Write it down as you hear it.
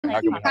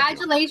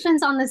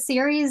Congratulations on the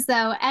series,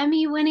 though.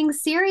 Emmy-winning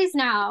series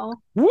now.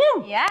 Woo!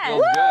 Yes.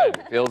 Feels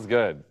good. Feels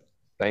good.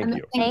 Thank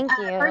you. Thank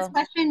you. First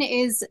question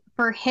is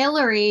for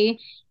Hilary.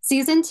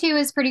 Season 2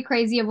 is pretty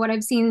crazy of what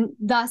I've seen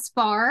thus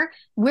far.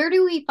 Where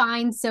do we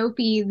find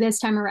Sophie this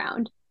time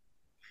around?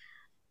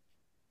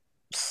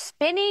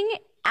 Spinning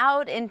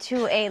out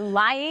into a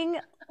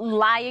lying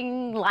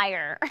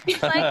liar.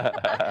 Like,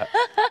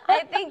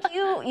 I think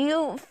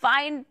you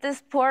find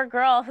this poor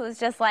girl who's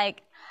just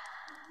like,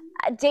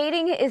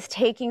 dating is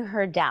taking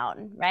her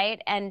down,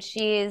 right? And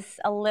she's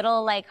a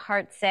little like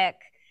heartsick,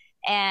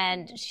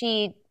 and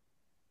she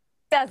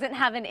doesn't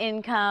have an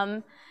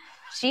income.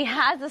 She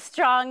has a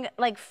strong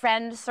like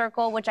friend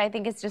circle, which I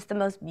think is just the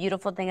most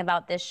beautiful thing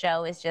about this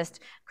show is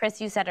just,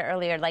 Chris, you said it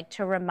earlier, like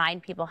to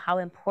remind people how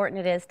important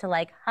it is to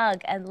like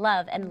hug and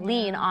love and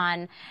lean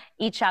on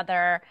each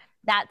other.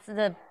 That's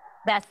the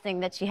best thing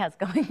that she has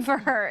going for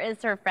her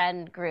is her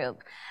friend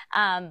group.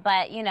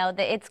 But you know,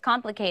 it's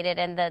complicated,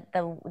 and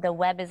the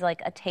web is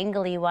like a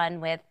tangly one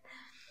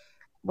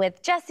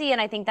with Jessie, and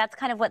I think that's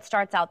kind of what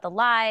starts out the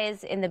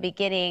lies in the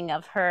beginning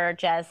of her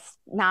just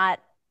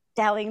not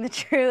telling the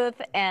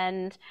truth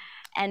and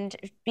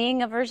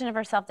being a version of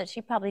herself that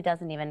she probably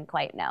doesn't even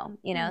quite know,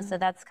 you know? So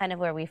that's kind of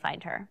where we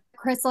find her.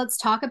 Chris, let's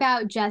talk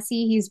about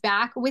Jesse. He's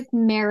back with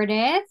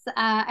Meredith.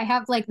 I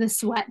have like the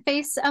sweat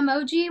face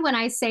emoji when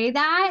I say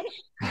that.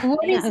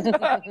 What is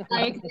it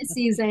like this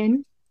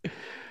season?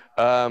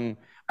 I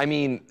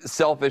mean,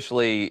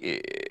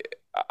 selfishly,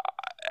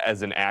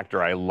 as an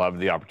actor, I love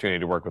the opportunity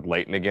to work with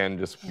Leighton again,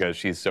 just because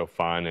she's so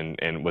fun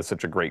and was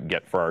such a great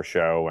get for our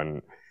show,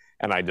 and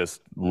I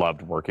just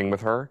loved working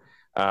with her.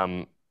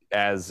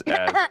 As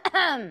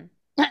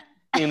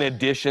in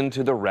addition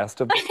to the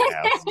rest of the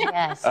cast.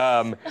 Yes.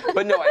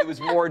 But no, it was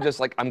more just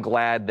like, I'm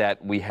glad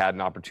that we had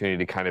an opportunity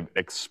to kind of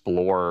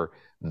explore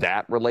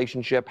that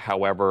relationship,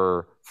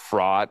 however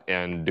fraught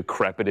and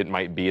decrepit it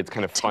might be. It's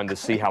kind of fun to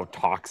see how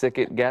toxic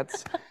it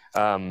gets.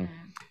 And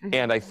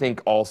I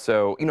think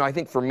also, you know, I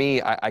think for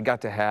me, I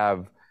got to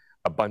have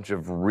a bunch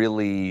of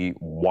really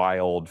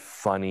wild,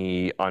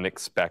 funny,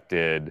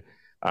 unexpected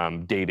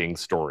dating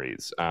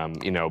stories.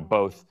 You know,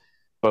 both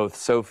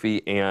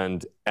Sophie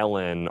and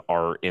Ellen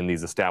are in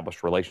these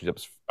established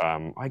relationships.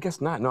 I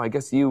guess not. No, I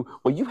guess you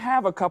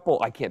have a couple.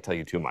 I can't tell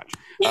you too much.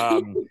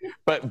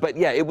 But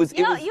yeah, it was.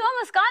 You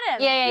almost got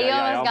him. Yeah, you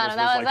almost got him.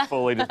 That was like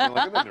fully just being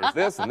like, and then there's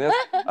this and this.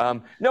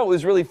 No, it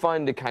was really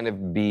fun to kind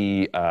of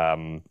be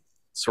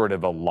sort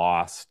of a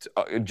lost.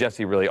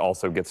 Jessie really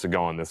also gets to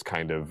go on this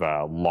kind of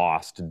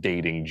lost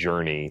dating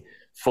journey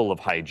full of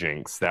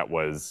hijinks. That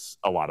was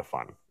a lot of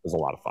fun. It was a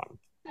lot of fun.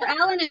 For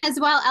Ellen as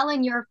well.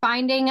 Ellen, you're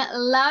finding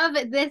love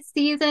this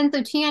season.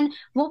 So Tian,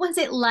 what was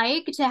it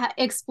like to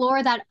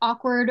explore that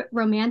awkward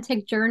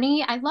romantic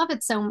journey? I love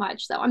it so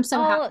much, though. I'm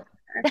so happy.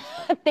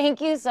 Thank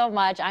you so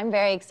much. I'm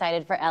very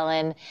excited for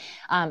Ellen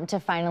to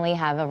finally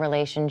have a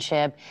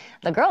relationship.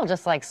 The girl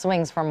just like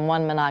swings from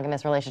one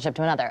monogamous relationship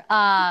to another.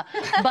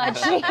 But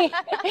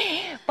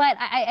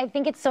I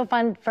think it's so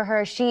fun for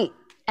her.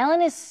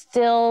 Ellen is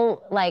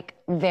still like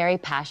very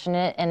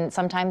passionate and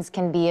sometimes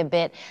can be a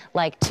bit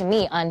like, to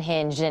me,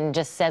 unhinged and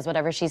just says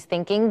whatever she's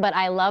thinking. But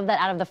I love that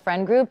out of the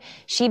friend group,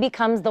 she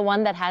becomes the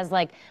one that has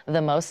like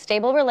the most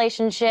stable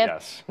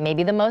relationship,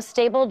 maybe the most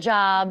stable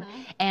job,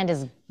 and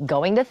is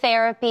going to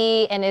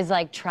therapy and is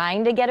like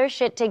trying to get her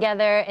shit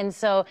together. And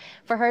so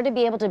for her to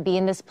be able to be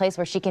in this place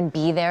where she can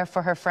be there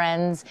for her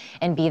friends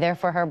and be there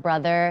for her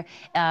brother,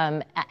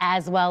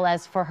 as well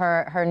as for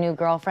her new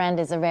girlfriend,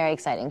 is a very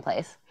exciting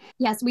place.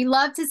 Yes, we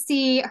love to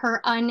see her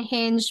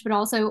unhinged but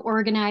also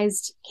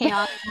organized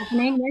chaos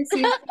happening this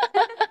season.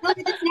 Look,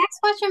 this next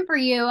question for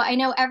you. I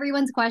know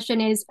everyone's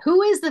question is,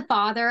 who is the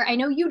father? I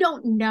know you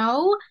don't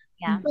know,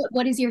 but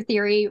what is your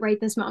theory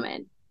right this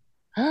moment?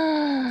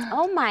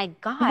 Oh my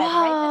God.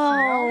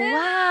 Whoa,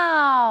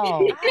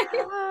 right this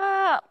moment?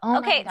 wow.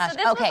 Okay, so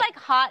this was like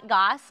hot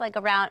goss, like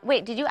around,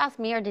 wait, did you ask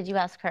me or did you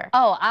ask her?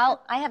 Oh,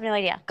 I have no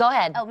idea. Go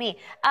ahead. Oh, me.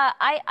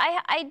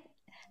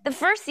 The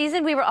first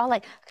season, we were all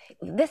like,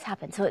 okay, this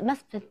happened, so it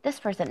must be this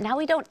person. Now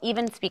we don't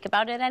even speak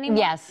about it anymore.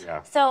 Yes.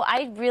 Yeah. So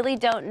I really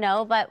don't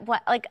know, but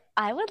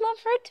I would love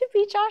for it to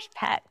be Josh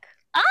Peck.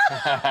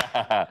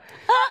 Yeah.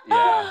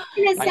 I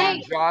was gonna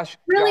say, Josh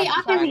really Josh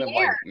up in the kind of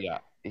air.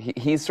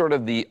 He's sort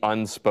of the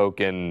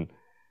unspoken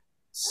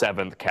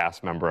seventh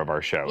cast member of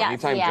our show. Yes,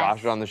 Anytime Josh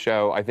is on the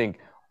show, I think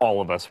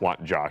all of us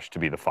want Josh to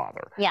be the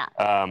father. Yeah.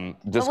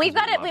 Just but we've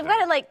got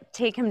to like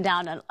take him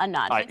down a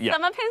notch.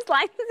 Some of his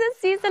lines this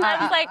season,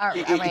 I was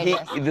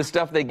like, the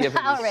stuff they give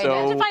him is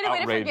so to find a way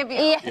to forgive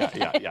you.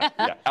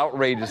 Yeah.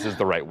 Outrageous is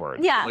the right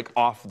word. Yeah. Like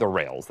off the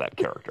rails, that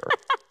character.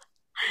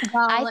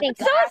 Well, I think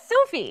so is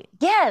Sophie.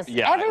 Yes,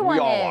 Yeah, everyone we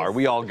all is. are.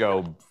 We all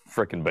go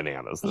freaking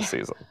bananas this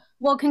season.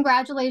 Well,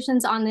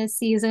 congratulations on this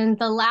season.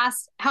 The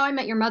last How I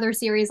Met Your Mother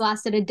series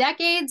lasted a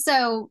decade,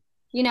 so,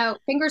 you know,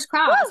 fingers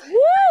crossed.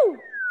 Woo!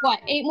 What,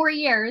 8 more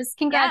years?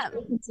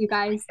 Congratulations, you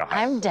guys.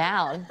 I'm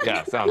down.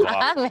 Yeah, sounds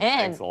awesome. I'm in.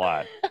 Thanks a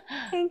lot.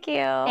 Thank you.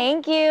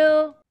 Thank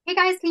you. Hey,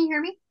 guys, can you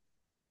hear me?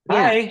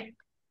 Hi.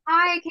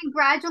 Hi,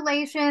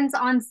 congratulations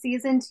on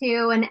season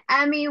 2, an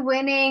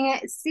Emmy-winning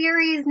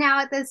series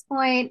now at this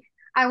point.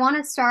 I want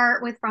to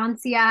start with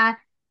Francia.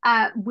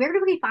 Where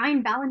do we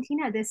find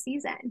Valentina this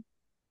season?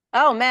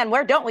 Oh man,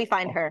 where don't we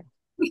find her?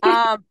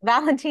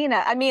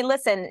 Valentina. I mean,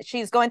 listen,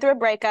 she's going through a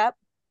breakup.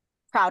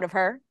 Proud of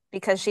her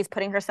because she's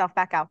putting herself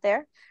back out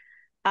there.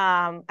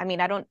 I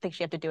mean, I don't think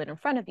she have to do it in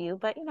front of you,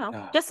 but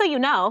just so you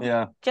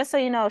know, just so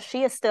you know,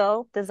 she is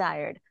still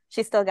desired.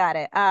 She still got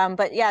it.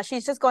 But yeah,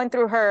 she's just going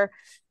through her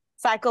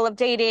cycle of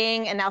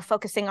dating and now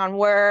focusing on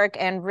work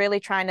and really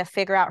trying to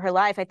figure out her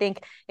life. I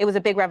think it was a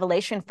big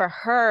revelation for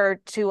her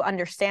to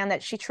understand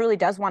that she truly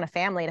does want a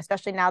family, and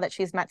especially now that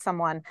she's met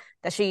someone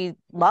that she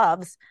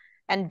loves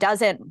and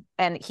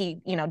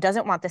he,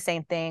 doesn't want the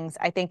same things.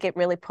 I think it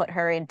really put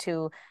her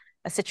into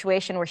a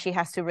situation where she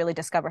has to really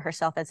discover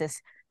herself as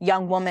this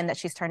young woman that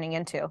she's turning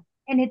into.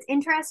 And it's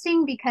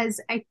interesting because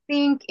I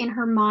think in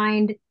her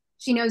mind,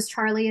 she knows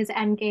Charlie is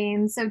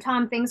endgame. So,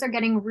 Tom, things are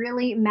getting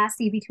really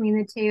messy between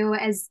the two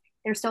as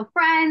they're still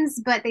friends,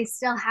 but they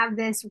still have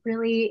this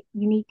really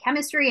unique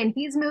chemistry, and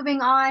he's moving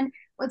on.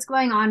 What's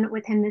going on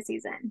with him this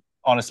season?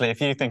 Honestly,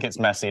 if you think it's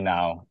messy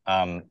now,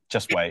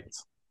 just wait.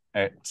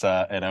 It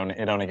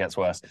only gets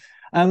worse.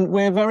 And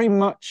we're very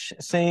much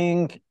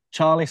seeing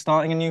Charlie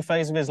starting a new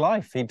phase of his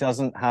life. He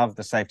doesn't have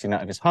the safety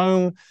net of his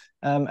home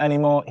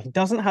anymore. He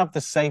doesn't have the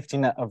safety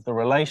net of the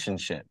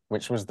relationship,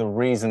 which was the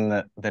reason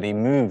that he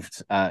moved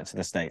to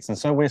the States. And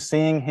so we're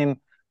seeing him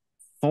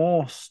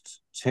forced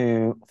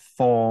to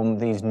form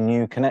these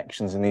new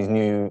connections and these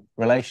new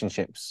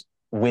relationships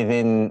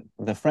within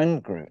the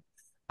friend group.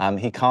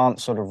 He can't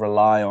sort of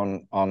rely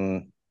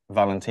on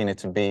Valentina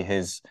to be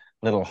his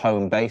little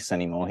home base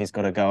anymore. He's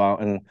got to go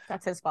out and...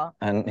 That's his fault.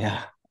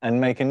 And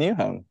make a new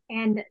home.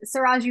 And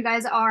Siraj, you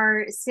guys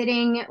are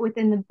sitting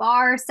within the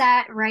bar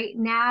set right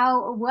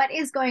now. What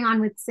is going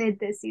on with Sid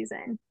this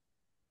season?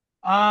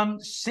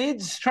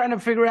 Sid's trying to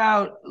figure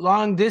out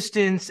long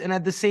distance and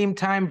at the same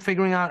time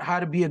figuring out how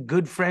to be a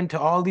good friend to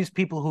all these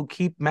people who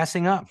keep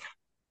messing up.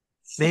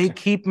 They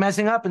keep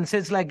messing up, and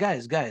Sid's like,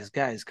 guys,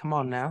 come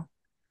on now.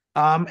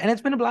 And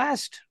it's been a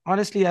blast.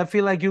 Honestly, I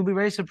feel like you'll be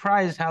very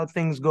surprised how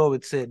things go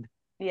with Sid.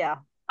 Yeah.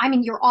 I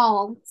mean, you're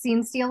all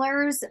scene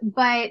stealers,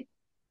 but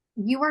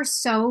you are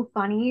so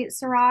funny,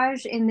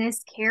 Siraj, in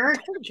this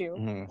character. I told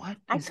you. What?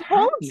 I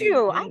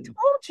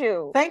told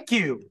you. Thank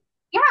you.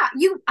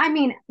 Yeah,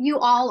 you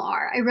all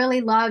are. I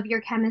really love your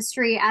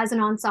chemistry as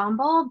an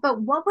ensemble,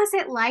 but what was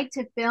it like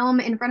to film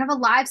in front of a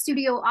live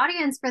studio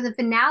audience for the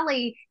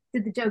finale?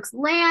 Did the jokes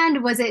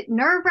land? Was it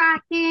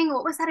nerve-wracking?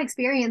 What was that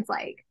experience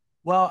like?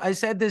 Well, I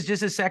said this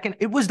just a second.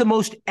 It was the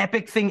most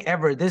epic thing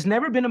ever. There's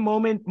never been a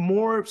moment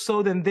more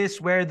so than this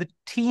where the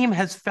team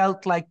has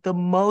felt like the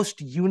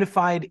most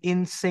unified,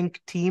 in sync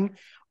team.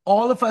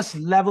 All of us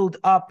leveled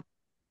up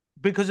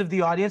because of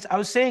the audience. I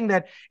was saying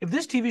that if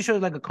this TV show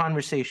is like a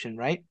conversation,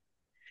 right?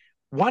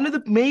 One of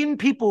the main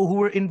people who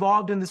were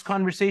involved in this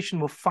conversation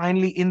were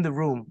finally in the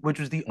room, which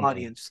was the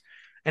audience,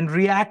 and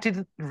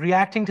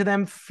reacting to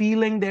them,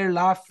 feeling their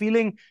laugh,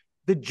 feeling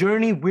the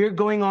journey we're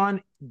going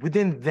on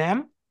within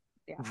them.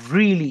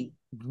 Really,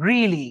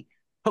 really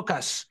took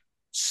us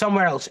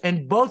somewhere else.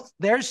 And both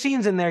their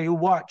scenes in there you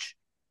watch,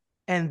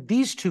 and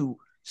these two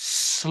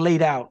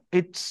slayed out.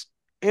 It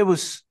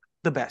was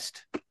the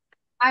best.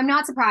 I'm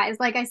not surprised.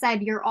 Like I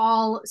said, you're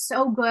all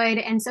so good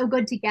and so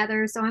good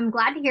together. So I'm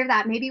glad to hear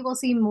that. Maybe we'll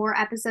see more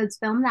episodes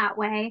filmed that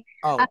way.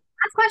 Last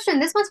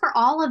question. This one's for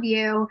all of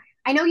you.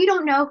 I know you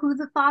don't know who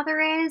the father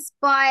is,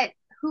 but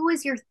who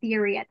is your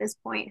theory at this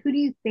point? Who do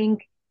you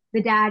think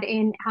the dad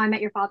in How I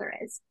Met Your Father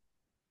is?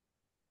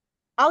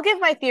 I'll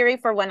give my theory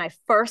for when I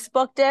first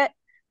booked it.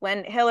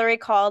 When Hilary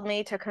called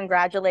me to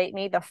congratulate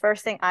me, the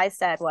first thing I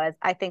said was,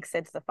 I think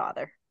Sid's the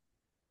father.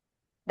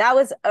 That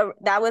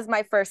was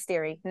my first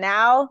theory.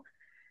 Now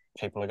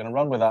people are going to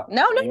run with that.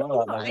 No.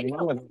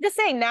 I'm just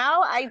saying.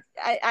 Now I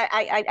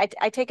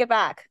take it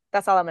back.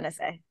 That's all I'm going to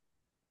say.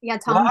 Yeah,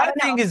 Tom. Well, I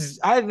think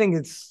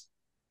it's.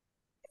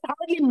 It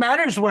hardly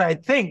matters what I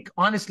think,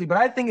 honestly, but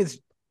I think it's.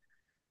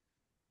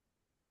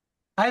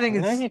 No,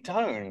 you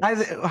don't.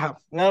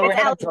 No, we're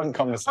having a drunk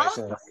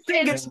conversation. I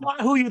think it's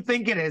not who you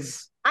think it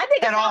is. I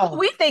think it's not who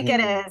we think it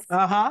is.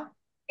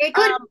 It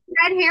could be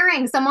red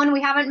herring, someone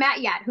we haven't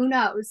met yet. Who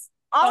knows?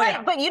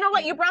 But you know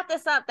what? You brought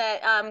this up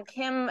that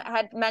Kim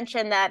had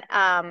mentioned that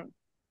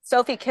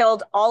Sophie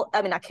killed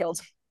not killed.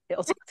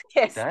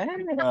 Kiss.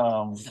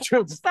 Damn.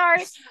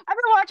 Sorry, I've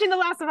been watching The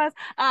Last of Us.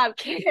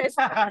 Kiss.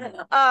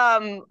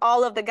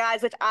 All of the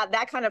guys, which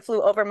that kind of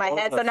flew over my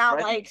head. So now,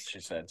 like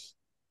she said.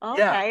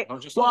 Okay. Yeah.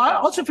 Well, I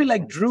also feel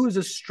like Drew is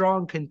a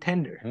strong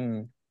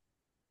contender.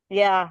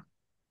 Yeah.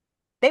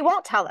 They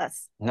won't tell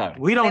us. No.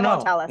 We don't know. They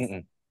won't tell us.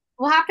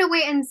 We'll have to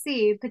wait and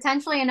see.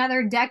 Potentially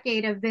another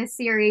decade of this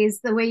series,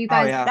 the way you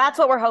guys... That's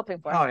what we're hoping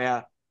for. Oh,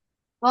 yeah.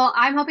 Well,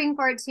 I'm hoping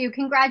for it too.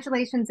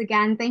 Congratulations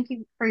again. Thank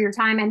you for your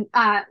time and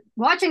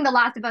watching The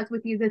Last of Us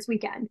with you this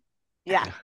weekend. Yeah.